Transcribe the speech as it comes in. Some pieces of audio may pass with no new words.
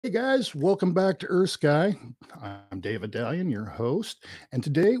Hey guys, welcome back to EarthSky. I'm Dave Adalian, your host, and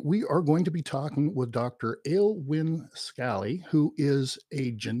today we are going to be talking with Dr. Aylwyn Scally, who is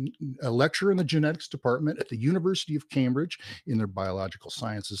a lecturer in the genetics department at the University of Cambridge in their biological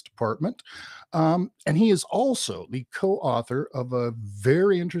sciences department. And he is also the co-author of a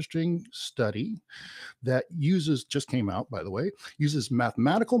very interesting study that just came out, by the way, uses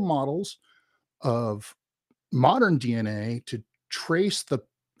mathematical models of modern DNA to trace the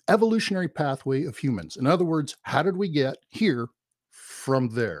evolutionary pathway of humans. In other words, how did we get here from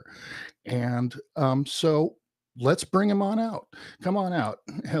there? And so let's bring him on out. Come on out,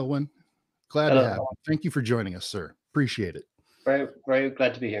 Helwyn. Glad to Hello. have you. Thank you for joining us, sir. Appreciate it. Very, very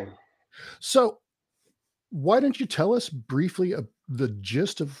glad to be here. So, why don't you tell us briefly the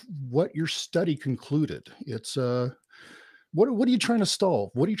gist of what your study concluded? What are you trying to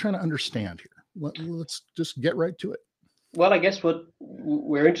solve? What are you trying to understand here? Let's just get right to it. Well, I guess what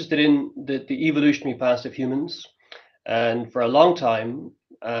we're interested in the evolutionary past of humans, and for a long time,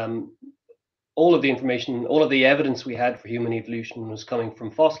 um, all of the information, all of the evidence we had for human evolution was coming from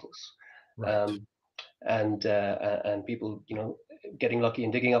fossils, Right. um, and people, getting lucky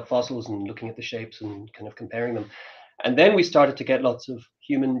and digging up fossils and looking at the shapes and kind of comparing them. And then we started to get lots of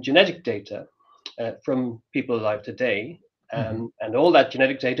human genetic data from people alive today. Mhm. And all that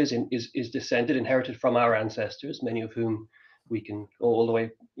genetic data is descended, inherited from our ancestors, many of whom we can go all the way,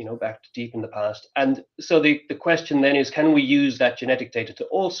 back to deep in the past. And so the question then is, can we use that genetic data to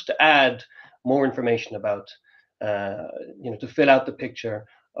also to add more information about, uh, to fill out the picture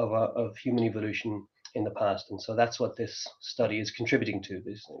of human evolution in the past? And so that's what this study is contributing to.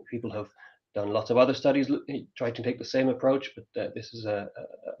 These people have done lots of other studies trying to take the same approach, but this is a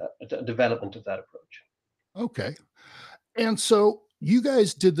development of that approach. Okay. And so you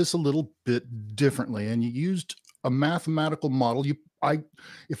guys did this a little bit differently and you used a mathematical model.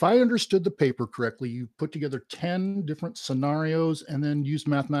 If I understood the paper correctly, you put together 10 different scenarios and then used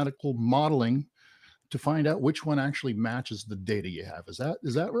mathematical modeling to find out which one actually matches the data you have. Is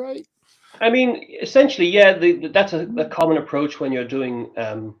that right? I mean, essentially, yeah, that's a common approach when you're doing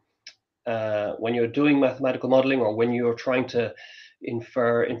mathematical modeling or when you're trying to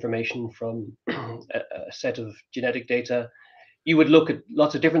infer information from a set of genetic data. You would look at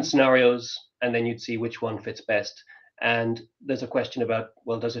lots of different scenarios and then you'd see which one fits best. And there's a question about,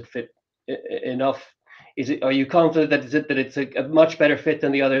 well, does it fit enough? Are you confident that it's a much better fit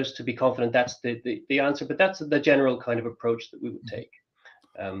than the others to be confident that's the answer? But that's the general kind of approach that we would Mhm. take.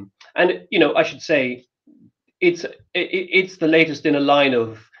 And I should say it's the latest in a line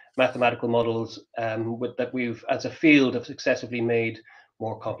of mathematical models that we've, as a field, have successively made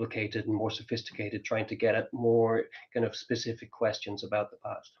more complicated and more sophisticated, trying to get at more kind of specific questions about the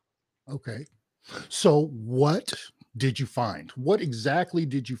past. Okay. So what did you find? What exactly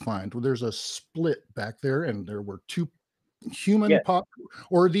did you find? Well, there's a split back there and there were two Yeah, human pop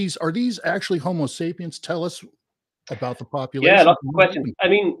or are these actually Homo sapiens? Tell us about the yeah, population. lots of questions. I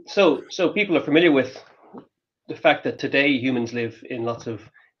mean, so people are familiar with the fact that today humans live in lots of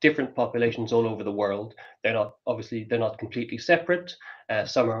different populations all over the world. They're not completely separate.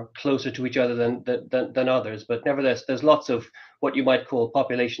 Some are closer to each other than others, but nevertheless, there's lots of what you might call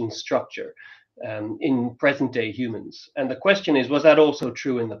population structure in present day humans. And the question is, was that also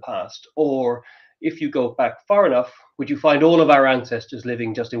true in the past? Or if you go back far enough, would you find all of our ancestors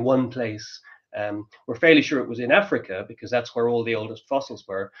living just in one place? We're fairly sure it was in Africa because that's where all the oldest fossils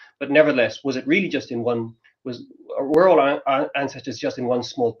were. But nevertheless, was it really just in one? Was Were all our ancestors just in one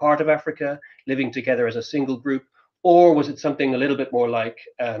small part of Africa, living together as a single group, or was it something a little bit more like,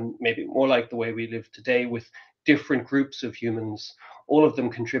 maybe more like the way we live today, with different groups of humans, all of them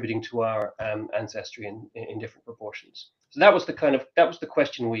contributing to our ancestry in different proportions? So that was the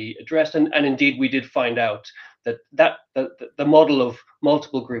question we addressed, and indeed we did find out the model of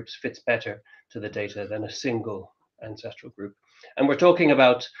multiple groups fits better to the data than a single ancestral group. And we're talking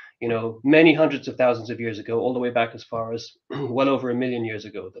about, many hundreds of thousands of years ago, all the way back as far as well over a million years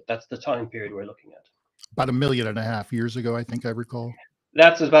ago. That's the time period we're looking at. About a million and a half years ago, I think I recall.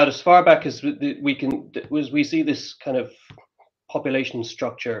 That's about as far back as we can, as we see this kind of population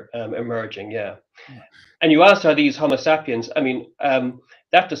structure emerging. Yeah. Yeah. And you asked, are these Homo sapiens? I mean,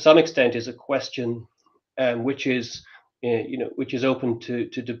 that to some extent is a question which is, which is open to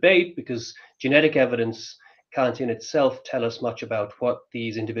debate, because genetic evidence can't in itself tell us much about what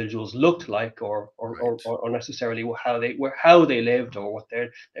these individuals looked like, Right. or necessarily how they lived, or what their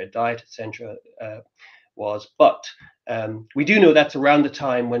diet, etc. Was. But we do know that's around the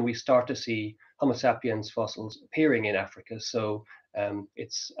time when we start to see Homo sapiens fossils appearing in Africa. So And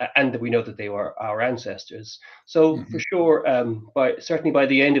we know that they were our ancestors. So for Mhm. sure, certainly by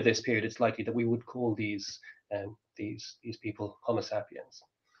the end of this period, it's likely that we would call these people Homo sapiens.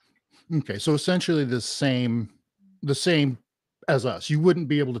 Okay, so essentially the same as us. You wouldn't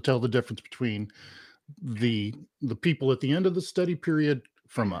be able to tell the difference between the people at the end of the study period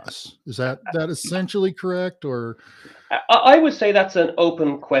from us. Is that essentially correct? Or I would say that's an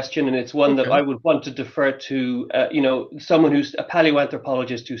open question, and it's one that okay, I would want to defer to, someone who's a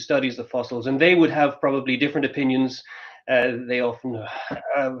paleoanthropologist who studies the fossils, and they would have probably different opinions. They often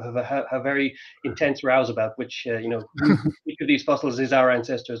have very intense rows about which of these fossils is our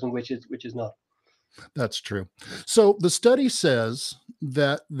ancestors and which is not. that's true. So the study says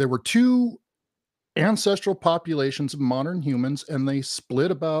that there were two ancestral populations of modern humans, and they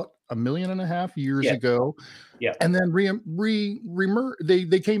split about 1.5 million years Yeah, ago, yeah, and then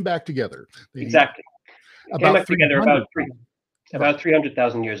they came back together. They exactly. It came about back together 300,000. Right. about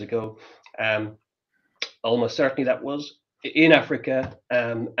 300,000 years ago. Um, Almost certainly that was in Africa,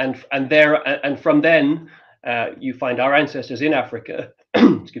 and from then you find our ancestors in Africa.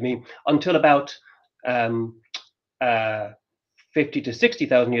 Excuse me, until about um, uh, 50 to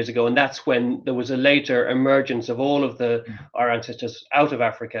 60,000 years ago, and that's when there was a later emergence of all of our ancestors out of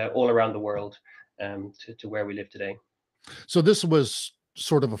Africa, all around the world, to where we live today. So this was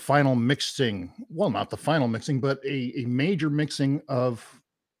sort of a final mixing, well, not the final mixing, but a major mixing of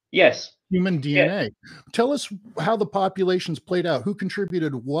Yes, human yeah. DNA. Tell us how the populations played out. Who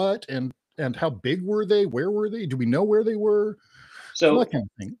contributed what, and how big were they? Where were they? Do we know where they were? So that So, kind of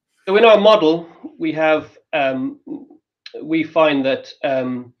thing. so in our model, we find that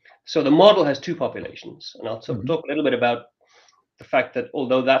so the model has two populations, and I'll Mhm. talk a little bit about the fact that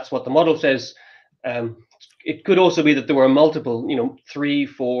although that's what the model says, um, it could also be that there were multiple, three,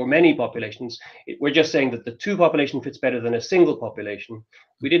 four, many populations. We're just saying that the two population fits better than a single population.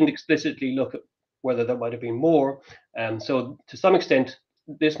 We didn't explicitly look at whether there might have been more. So to some extent,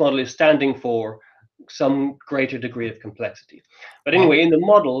 this model is standing for some greater degree of complexity. But Wow. anyway, in the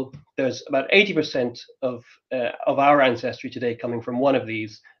model, there's about 80% of our ancestry today coming from one of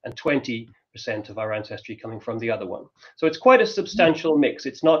these, and 20% of our ancestry coming from the other one. So it's quite a substantial mix.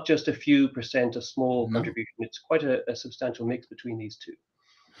 It's not just a few percent, a small No. contribution. It's quite a substantial mix between these two.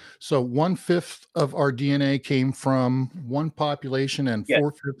 So 1/5 of our DNA came from one population and Yes,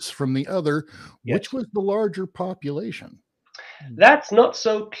 4/5 from the other. Which yes. was the larger population? That's not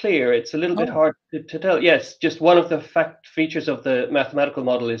so clear. It's a little bit Oh, hard to tell. Yes, just one of the features of the mathematical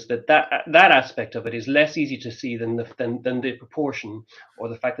model is that aspect of it is less easy to see than the proportion or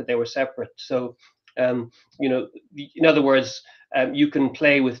the fact that they were separate. So, um, in other words, you can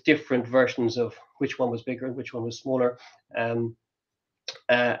play with different versions of which one was bigger and which one was smaller, um,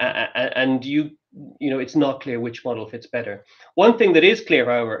 and it's not clear which model fits better. One thing that is clear,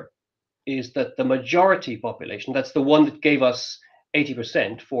 however, is that the majority population, that's the one that gave us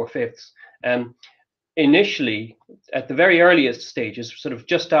 80%, 4/5, um, initially, at the very earliest stages, sort of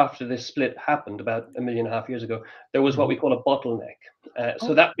just after this split happened about 1.5 million years ago, there was what mhm. we call a bottleneck.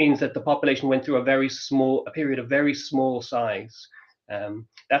 So Oh, that means that the population went through a period of very small size.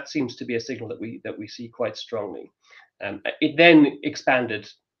 That seems to be a signal that we see quite strongly. It then expanded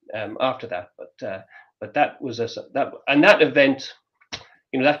after that, but that event,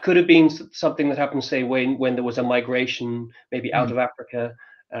 that could have been something that happened, say, when there was a migration, maybe out mhm. of Africa,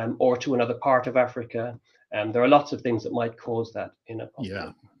 or to another part of Africa. There are lots of things that might cause that in a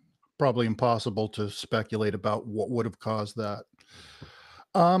Yeah, population. probably impossible to speculate about what would have caused that.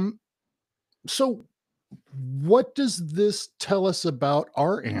 Um, so what does this tell us about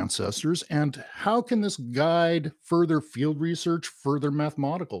our ancestors, and how can this guide further field research, further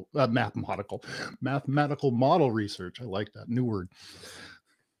mathematical model research? I like that new word.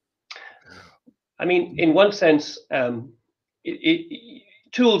 I mean, in one sense,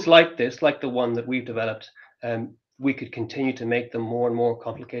 tools like this, like the one that we've developed, we could continue to make them more and more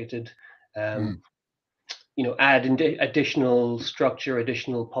complicated. Um, Mm, Add additional structure,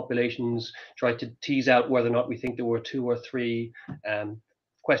 additional populations, try to tease out whether or not we think there were two or three,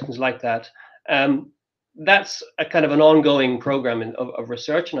 questions like that. Um, that's a kind of an ongoing program of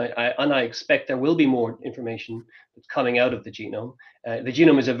research, and I expect there will be more information that's coming out of the genome. The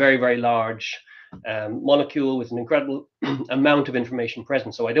genome is a very, very large molecule with an incredible amount of information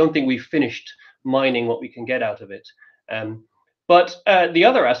present. So I don't think we've finished mining what we can get out of it. Um, but the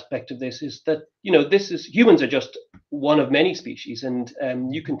other aspect of this is that humans are just one of many species, and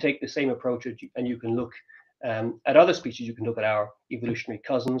you can take the same approach and you can look at other species. You can look at our evolutionary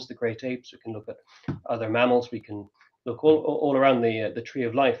cousins, the great apes. We can look at other mammals. We can look all around the tree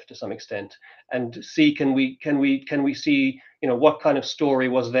of life to some extent, and see can we see what kind of story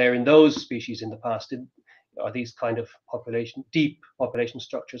was there in those species in the past? Are these kind of deep population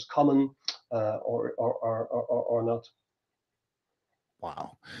structures common, or not?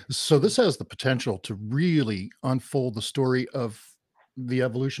 Wow. So this has the potential to really unfold the story of the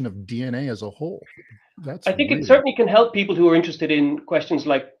evolution of DNA as a whole. I That's think it really certainly can help people who are interested in questions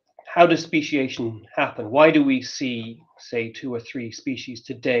like, how does speciation happen? Why do we see, say, two or three species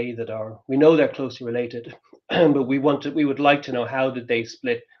today that we know they're closely related, but we would like to know, how did they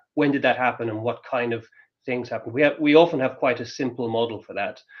split? When did that happen? And what kind of things happen? We often have quite a simple model for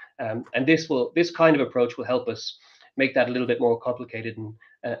that, and this kind of approach will help us make that a little bit more complicated,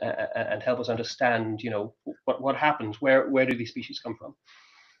 and help us understand, what happens. Where do these species come from?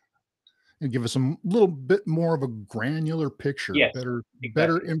 and give us a little bit more of a granular picture, Yes, better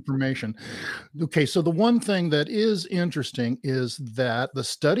exactly. information. Okay, so the one thing that is interesting is that the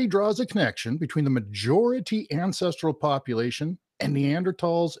study draws a connection between the majority ancestral population and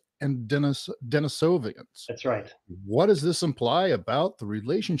Neanderthals and Denisovans. That's right. What does this imply about the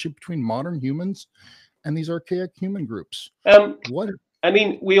relationship between modern humans and these archaic human groups? Um, What I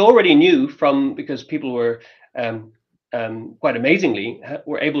mean, we already knew because people were, um, quite amazingly,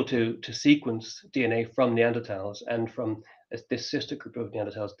 were able to sequence DNA from Neanderthals and from this sister group of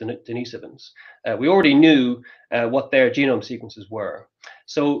Neanderthals, Denisovans. We already knew what their genome sequences were.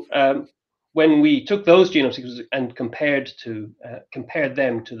 So, when we took those genome sequences and compared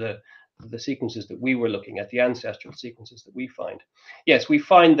them to the sequences that we were looking at, the ancestral sequences that we find, yes, we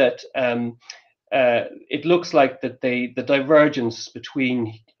find that. It looks like that the divergence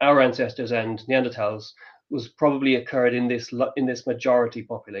between our ancestors and Neanderthals was probably occurred in this majority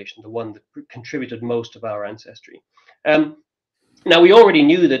population, the one that contributed most of our ancestry. Now, we already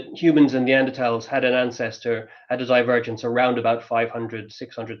knew that humans and Neanderthals had a divergence around about 500,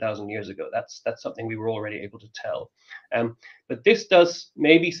 600,000 years ago. That's something we were already able to tell. But this does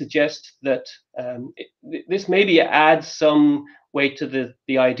maybe suggest that, this maybe adds some weight to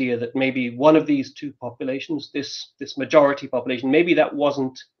the idea that maybe one of these two populations, this majority population, maybe that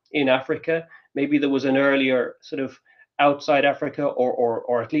wasn't in Africa. Maybe there was an earlier sort of outside Africa,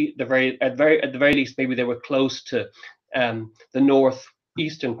 or at least at the very least, maybe they were close to, the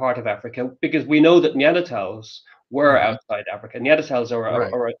northeastern part of Africa, because we know that Neanderthals were Mhm. outside Africa. Neanderthals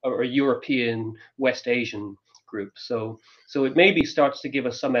Right. are a European, West Asian group. So it maybe starts to give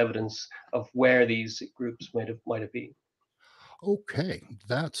us some evidence of where these groups might have been. Okay,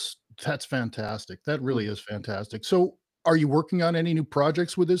 that's fantastic. That Mm. really is fantastic. So, are you working on any new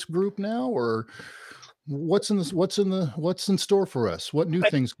projects with this group now, or what's in store for us? What new I,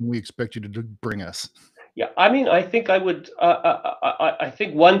 things can we expect you to bring us? yeah, I mean, I think I would. I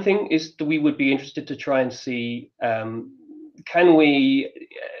think one thing is that we would be interested to try and see, can we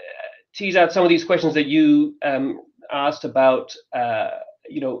tease out some of these questions that you, asked about.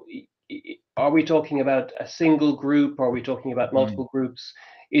 Are we talking about a single group? Are we talking about Mhm. multiple groups?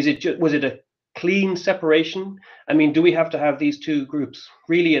 Was it a clean separation? I mean, do we have to have these two groups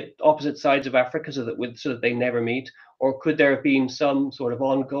really at opposite sides of Africa, so that they never meet, or could there have been some sort of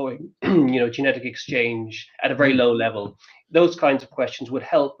ongoing, genetic exchange at a very Mm. low level? Those kinds of questions would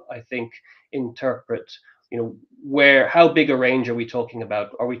help, I think, interpret, how big a range are we talking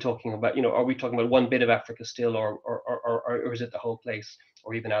about? Are we talking about one bit of Africa still, or is it the whole place,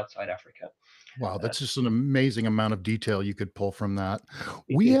 or even outside Africa? Wow, Uh, that's just an amazing amount of detail you could pull from that.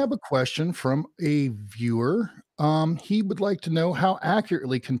 it We is. have a question from a viewer. He would like to know, how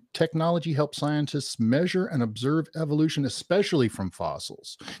accurately can technology help scientists measure and observe evolution, especially from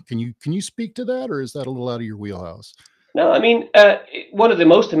fossils? Can you speak to that, or is that a little out of your wheelhouse? No, I mean, one of the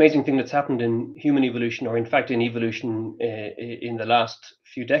most amazing things that's happened in human evolution, or in fact in evolution, in the last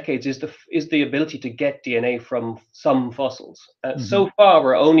few decades, is the ability to get DNA from some fossils. Hmm. So far,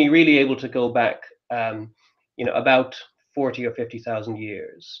 we're only really able to go back, about 40 or 50,000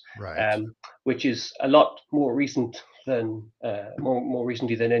 years, Right. um, which is a lot more recent than, more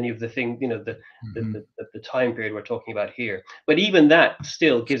recently than any of the thing, Hmm. the time period we're talking about here. But even that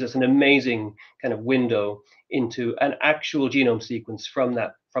still gives us an amazing kind of window into an actual genome sequence from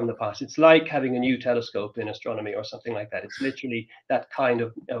the past. It's like having a new telescope in astronomy or something like that. It's literally that kind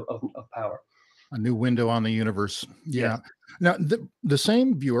of power. A new window on the universe. Yes. Yeah. Now, the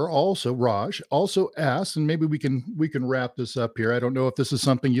same viewer, also Raj, also asked, and maybe we can wrap this up here. I don't know if this is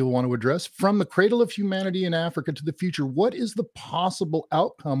something you'll want to address. From the cradle of humanity in Africa to the future, what is the possible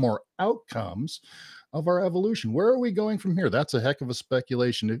outcome or outcomes of our evolution? Where are we going from here? That's a heck of a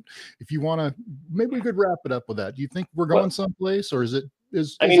speculation. If you want to, maybe we could wrap it up with that. Do you think we're Well, going someplace, or is it I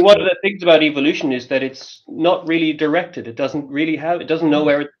is mean, it one of the things about evolution is that it's not really directed. It doesn't know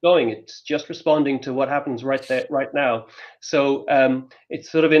where it's going. It's just responding to what happens right there, right now. So it's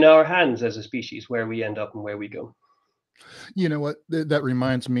sort of in our hands as a species where we end up and where we go. You know what? That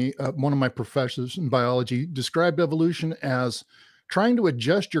reminds me, one of my professors in biology described evolution as trying to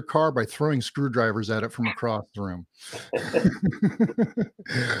adjust your car by throwing screwdrivers at it from across the room.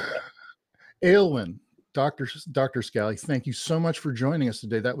 Aylwyn, Dr. Scally, thank you so much for joining us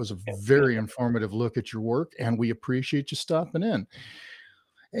today. That was a very informative look at your work, and we appreciate you stopping in.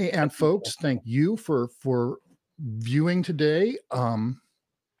 Hey, and folks, thank you for viewing today. I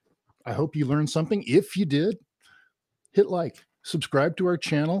hope you learned something. If you did, hit like, subscribe to our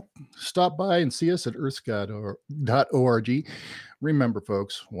channel, stop by and see us at earthsky.org. Remember,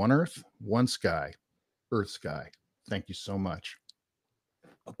 folks, one Earth, one sky, EarthSky. Thank you so much.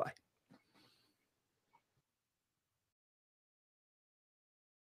 Bye-bye.